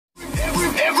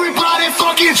Everybody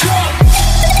fucking jump!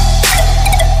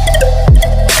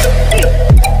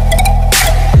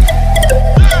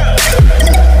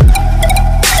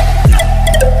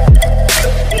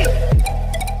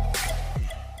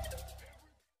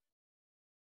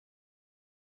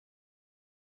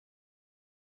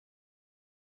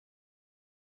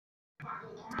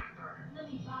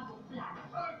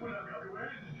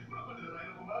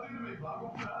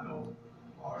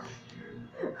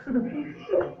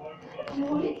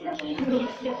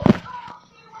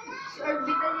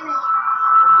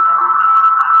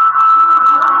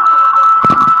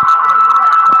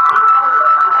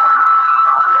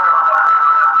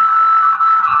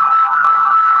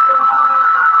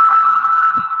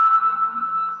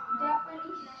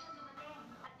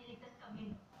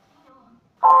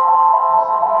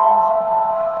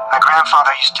 My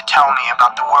grandfather used to tell me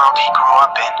about the world he grew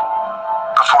up in,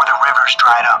 before the rivers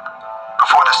dried up,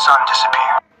 before the sun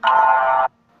disappeared.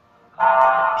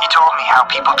 He told me how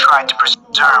people tried to preserve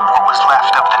what was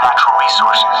left of the natural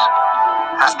resources,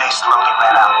 as they slowly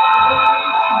ran out.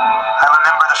 I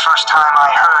remember the first time I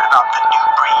heard about the new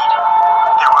breed,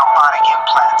 their robotic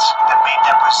implants that made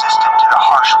them resistant to the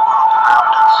harsh world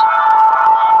around us.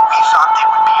 We thought they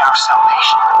would be our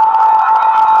salvation.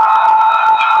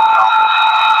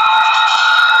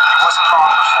 It wasn't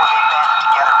long before they banded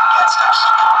together against us.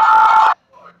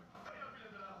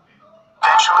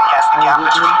 Eventually, as the gap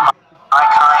between my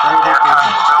kind and their kind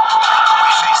grew, we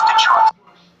faced a choice.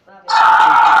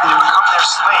 Either become their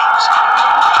slaves,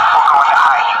 or go into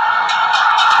hiding.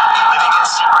 Living in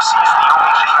secrecy is the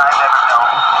only thing I've ever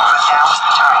known, but now is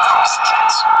the time for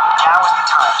resistance. Now is the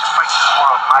time to fight for the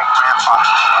world my grandfather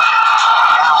grew up in.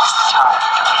 Now is the time to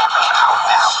reclaim our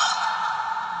power.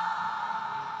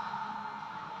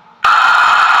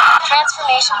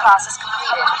 Transformation process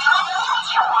completed.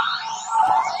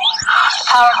 The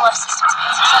power glove system's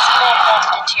been successfully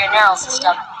implanted into your neural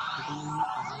system.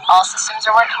 All systems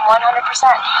are working 100%.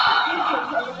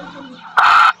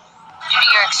 Due to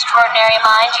your extraordinary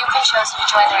mind, you've been chosen to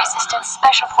join the Resistance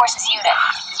Special Forces Unit.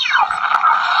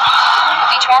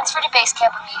 You'll be transferred to base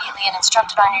camp immediately and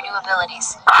instructed on your new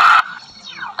abilities.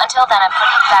 Until then, I'm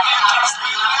putting you back into deep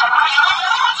sleep.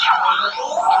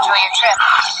 Enjoy your trip.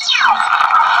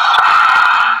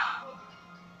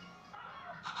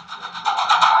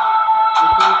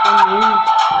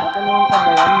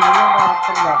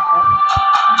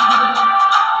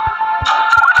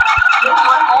 Your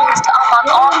goal is to unlock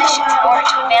all missions in order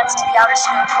to advance to the outer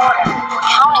sphere border. We're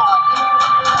counting on you.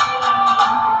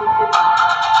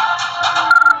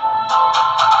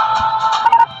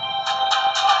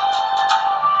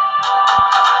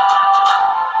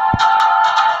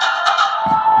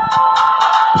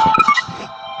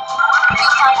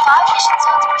 You'll find 5 mission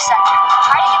zones per sector.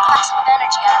 Try to get maximum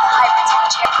energy out of the hybrids in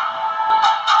each area.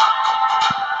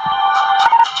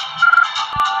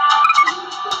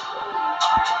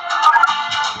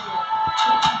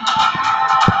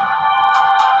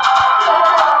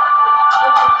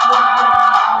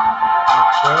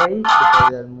 Okay,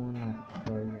 tutorial muna.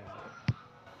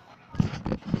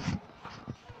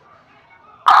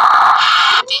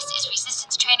 This is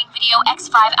Resistance Training Video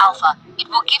X5 Alpha. It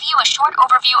will give you a short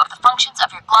overview of the functions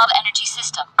of your glove energy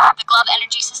system. The glove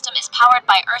energy system is powered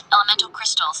by Earth elemental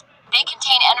crystals. They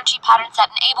contain energy patterns that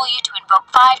enable you to invoke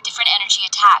 5 different energy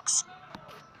attacks.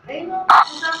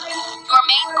 Your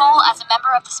main goal as a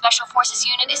member of the Special Forces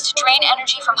Unit is to drain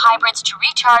energy from hybrids to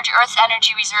recharge Earth's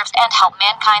energy reserves and help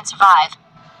mankind survive.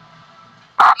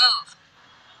 Move.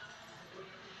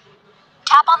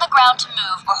 Tap on the ground to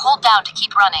move or hold down to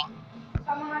keep running.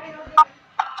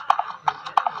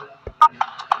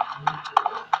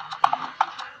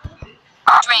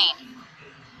 Drain.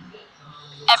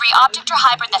 Every object or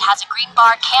hybrid that has a green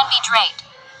bar can be drained.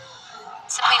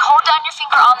 Simply hold down your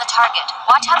finger on the target.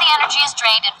 Watch how the energy is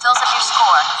drained and fills up your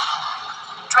score.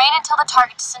 Drain until the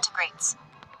target disintegrates.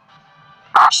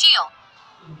 Shield.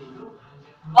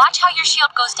 Watch how your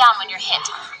shield goes down when you're hit.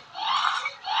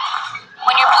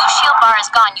 When your blue shield bar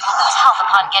is gone, you will lose health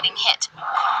upon getting hit.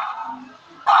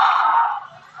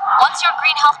 Once your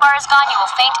green health bar is gone, you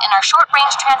will faint, and our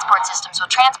short-range transport systems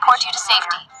will transport you to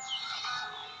safety.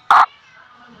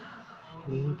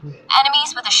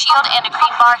 Enemies with a shield and a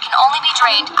green bar can only be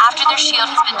drained after their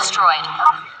shield has been destroyed.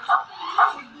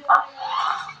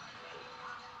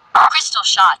 Crystal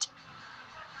Shot.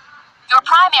 Your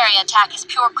primary attack is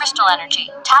pure crystal energy.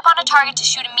 Tap on a target to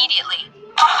shoot immediately.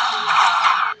 It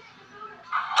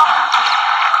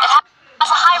has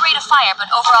a high rate of fire,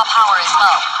 but overall power is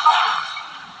low.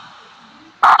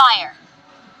 Fire.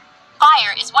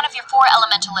 Fire is one of your 4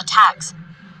 elemental attacks.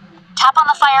 Tap on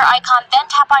the fire icon, then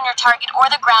tap on your target or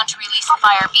the ground to release the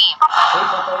fire beam.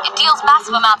 It deals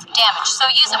massive amounts of damage, so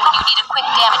use it when you need a quick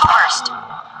damage burst.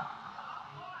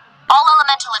 All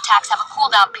elemental attacks have a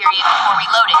cooldown period before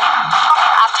reloading.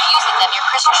 After using them, your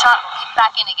crystal shot will kick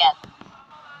back in again.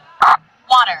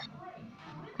 Water.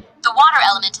 The water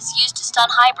element is used to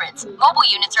stun hybrids. Mobile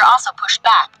units are also pushed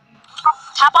back.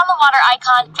 Tap on the water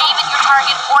icon, aim at your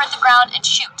target or at the ground, and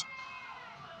shoot.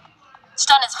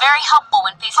 Stun is very helpful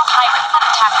when facing hybrids that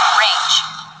attack with range.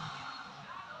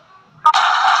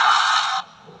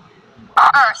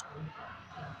 Earth.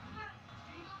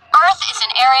 Earth is an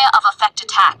area of effect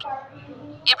attack.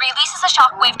 It releases a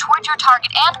shockwave towards your target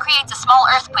and creates a small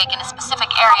earthquake in a specific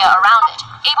area around it,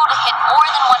 able to hit more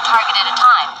than one target at a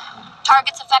time.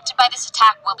 Targets affected by this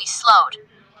attack will be slowed.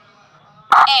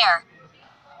 Air.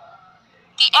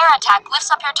 The air attack lifts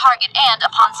up your target and,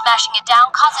 upon smashing it down,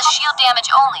 causes shield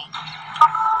damage only.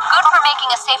 Good for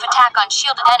making a safe attack on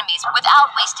shielded enemies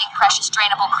without wasting precious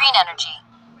drainable green energy.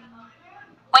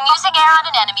 When using air on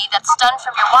an enemy that's stunned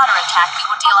from your water attack, you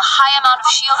will deal a high amount of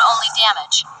shield-only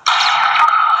damage.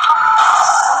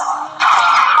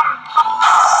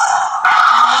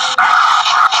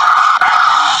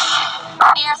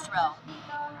 Air throw.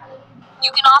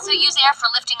 You can also use air for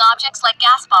lifting objects like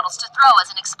gas bottles to throw as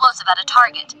an explosive at a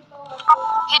target.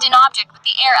 Hit an object with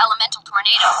the air elemental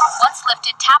tornado. Once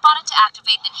lifted, tap on it to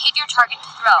activate, then hit your target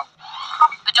to throw.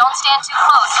 But don't stand too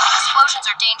close, explosions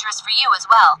are dangerous for you as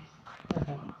well.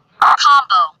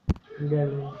 Combo.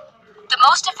 The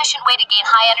most efficient way to gain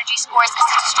high energy scores is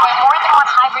to destroy more than one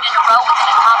hybrid in a row within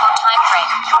a combo time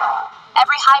frame.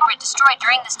 Every hybrid destroyed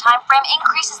during this time frame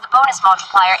increases the bonus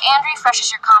multiplier and refreshes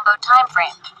your combo time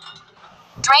frame.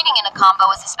 Draining in a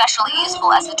combo is especially useful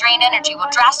as the drain energy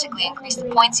will drastically increase the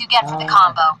points you get for the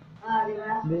combo.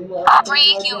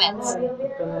 Free humans.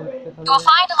 You will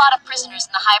find a lot of prisoners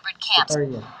in the hybrid camps. To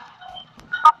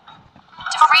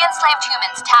free enslaved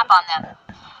humans, tap on them.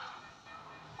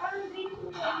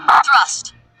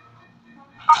 Thrust.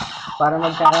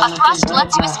 A thrust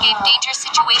lets you escape dangerous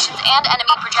situations and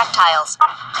enemy projectiles.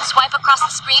 Swipe across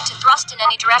the screen to thrust in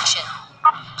any direction.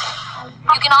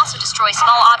 You can also destroy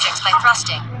small objects by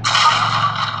thrusting.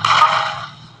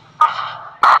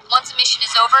 Once a mission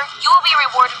is over, you will be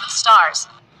rewarded with stars.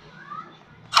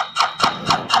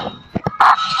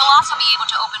 You will also be able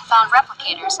to open found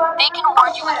replicators. They can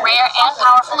reward you with rare and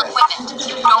powerful equipment.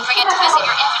 Don't forget to visit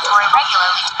your inventory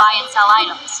regularly to buy and sell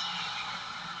items.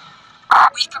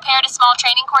 We've prepared a small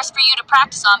training course for you to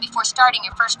practice on before starting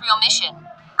your first real mission.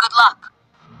 Good luck.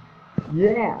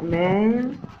 Yeah,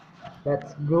 man.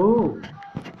 Let's go.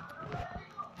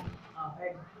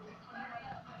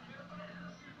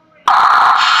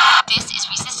 This is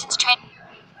resistance training.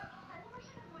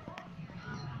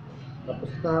 Tapos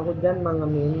na ako dyan, mga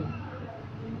min.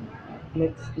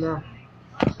 Next na.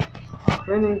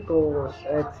 Training course,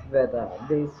 it's better.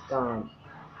 Base camp.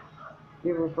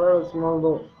 We prepare a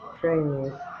small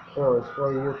training course for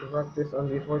you to practice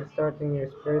on before starting your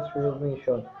first real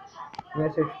mission.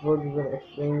 Message board will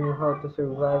explain you how to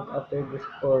survive after this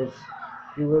course.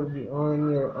 You will be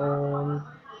on your own,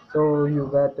 so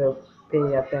you better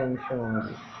pay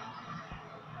attention.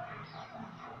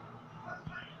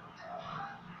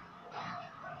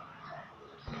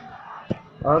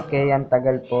 Okay, ang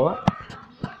tagal po.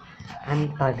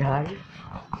 Ang tagal.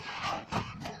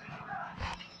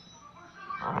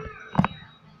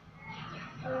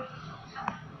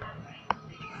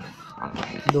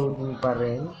 Loading pa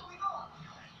rin.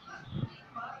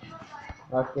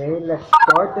 Okay, let's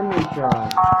start the mission.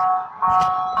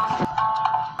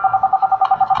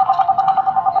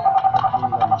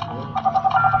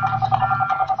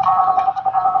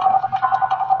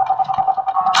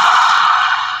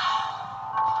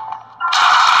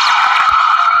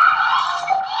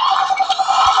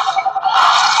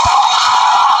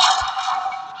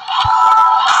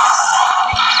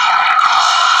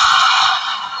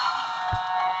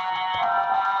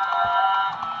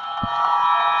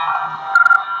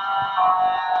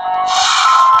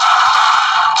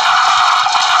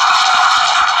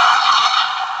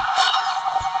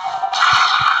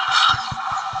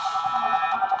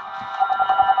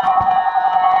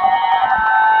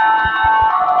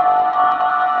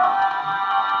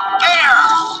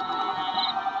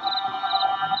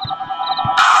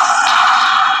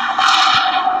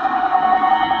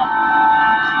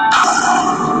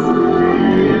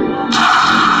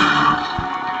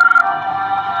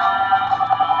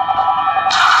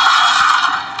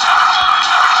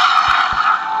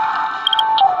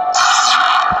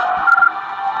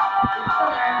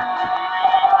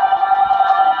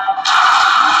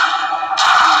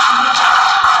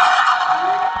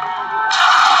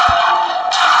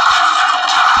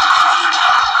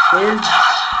 Shield.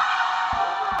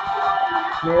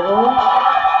 Meron.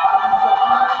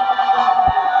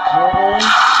 Meron.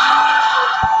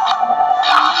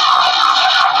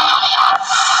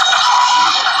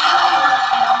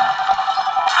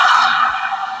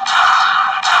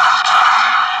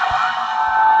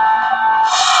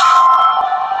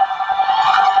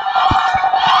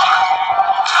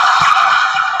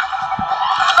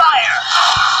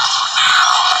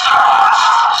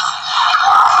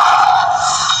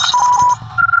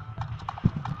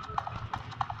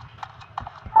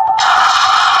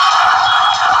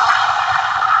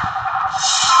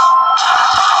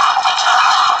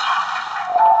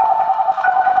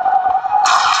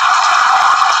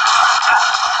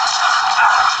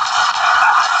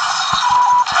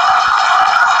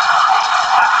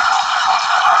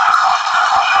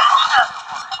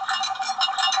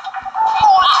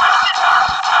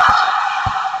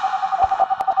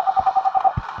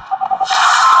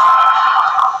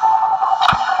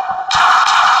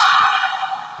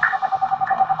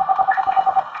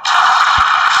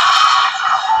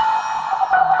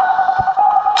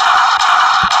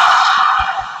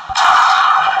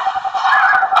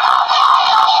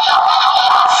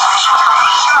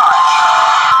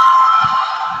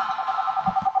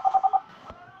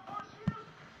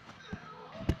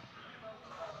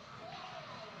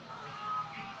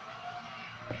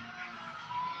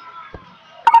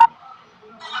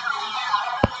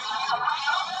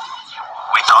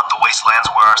 We thought the Wastelands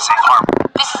were our safe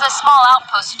harbor. This is a small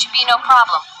outpost. It should be no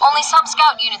problem. Only some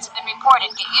scout units have been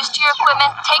reported. Get used to your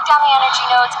equipment, take down the energy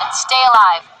nodes, and stay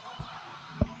alive.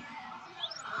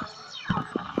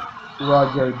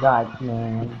 Roger that,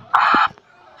 man.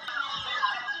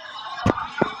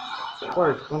 Of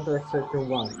course, Counter Sector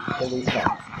 1. So we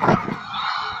start.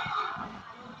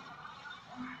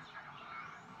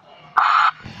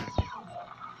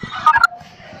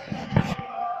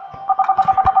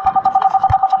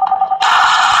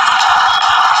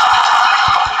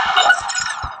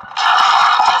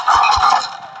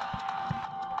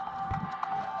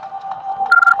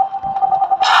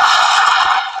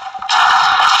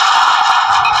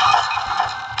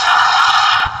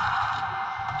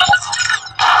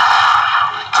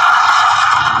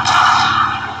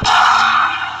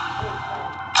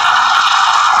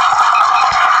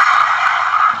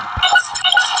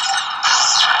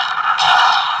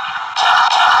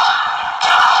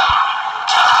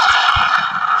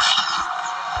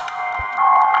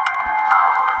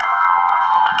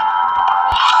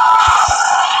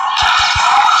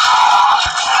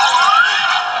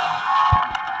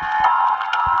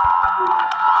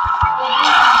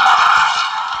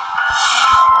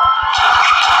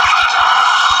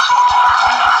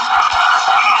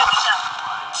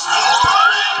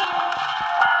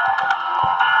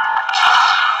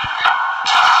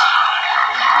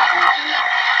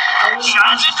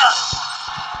 Charge it up.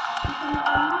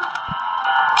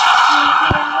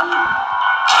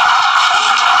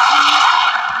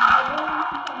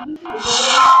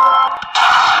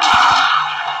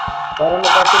 Para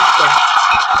makasip ka.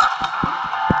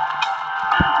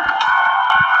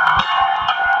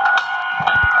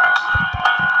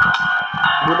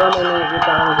 Di ba may nakikita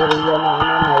kang gorilla na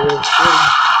na Wasteland?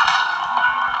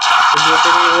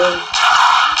 Subutin mo yun.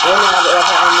 Yun,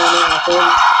 nakakasa ka muna ng asin.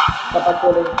 Tapat ko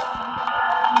rin.